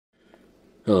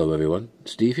Hello everyone,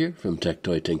 Steve here from Tech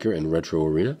Toy Tinker and Retro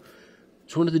Arena.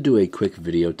 Just wanted to do a quick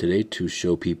video today to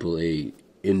show people a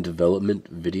in-development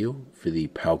video for the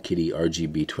Powkiddy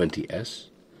RGB20S.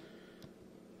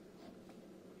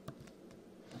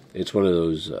 It's one of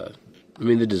those,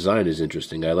 the design is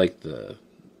interesting. I like the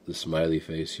smiley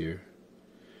face here.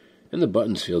 And the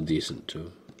buttons feel decent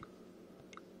too.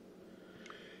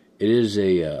 It is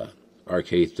a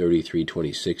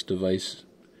RK3326 device.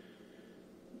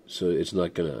 So it's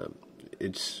not gonna,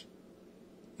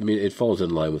 it falls in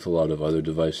line with a lot of other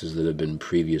devices that have been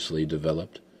previously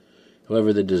developed.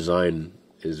 However, the design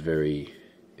is very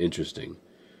interesting,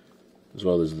 as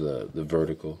well as the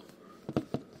vertical.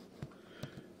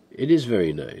 It is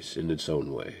very nice in its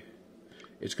own way.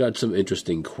 It's got some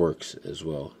interesting quirks as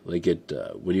well. Like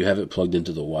when you have it plugged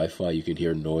into the Wi-Fi, you can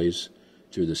hear noise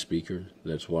through the speaker.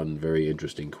 That's one very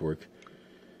interesting quirk.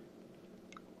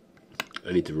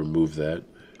 I need to remove that.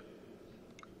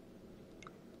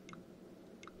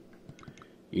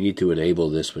 You need to enable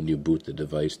this when you boot the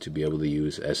device to be able to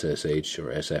use SSH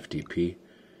or SFTP.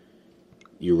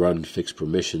 You run fixed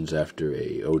permissions after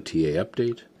a OTA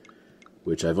update,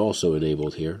 which I've also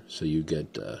enabled here, so you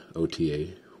get OTA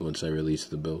once I release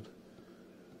the build.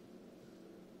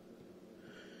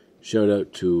 Shout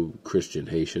out to Christian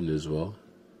Haitian as well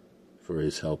for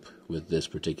his help with this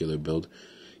particular build.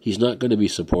 He's not going to be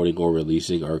supporting or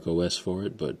releasing ArcOS for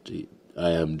it, but I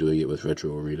am doing it with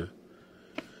Retro Arena.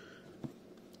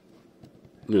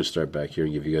 I'm going to start back here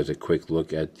and give you guys a quick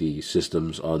look at the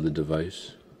systems on the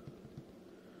device.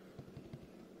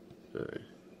 Alright.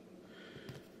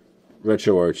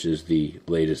 RetroArch is the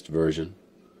latest version.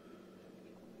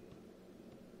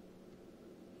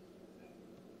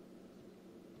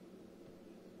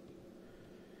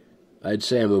 I'd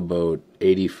say I'm about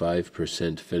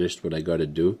 85% finished what I got to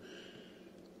do.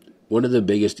 One of the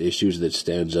biggest issues that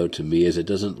stands out to me is it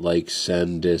doesn't like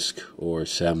SanDisk or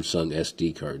Samsung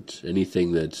SD cards.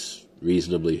 Anything that's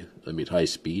reasonably, high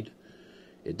speed,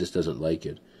 it just doesn't like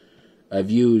it. I've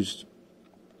used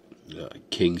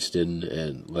Kingston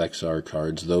and Lexar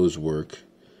cards. Those work.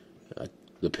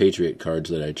 The Patriot cards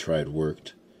that I tried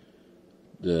worked.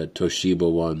 The Toshiba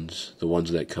ones, the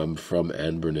ones that come from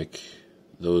Anbernic,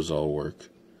 those all work.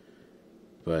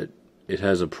 But it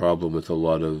has a problem with a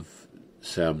lot of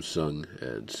Samsung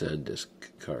and SanDisk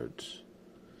cards.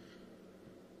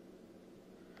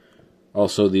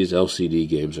 Also, these LCD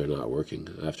games are not working.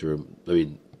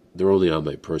 They're only on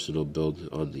my personal build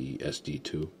on the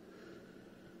SD2.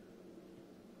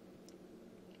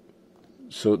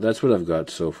 So that's what I've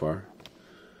got so far.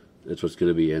 That's what's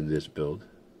going to be in this build.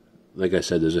 Like I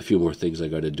said, there's a few more things I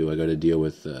got to do. I got to deal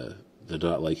with the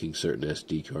not liking certain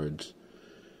SD cards,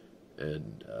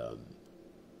 and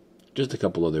just a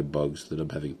couple other bugs that I'm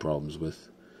having problems with.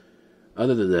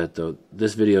 Other than that, though,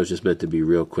 this video is just meant to be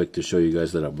real quick to show you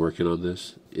guys that I'm working on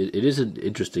this. It is an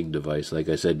interesting device, like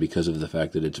I said, because of the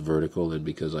fact that it's vertical and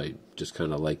because I just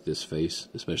kind of like this face,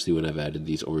 especially when I've added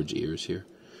these orange ears here.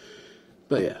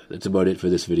 But yeah, that's about it for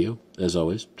this video. As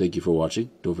always, thank you for watching.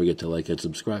 Don't forget to like and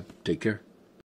subscribe. Take care.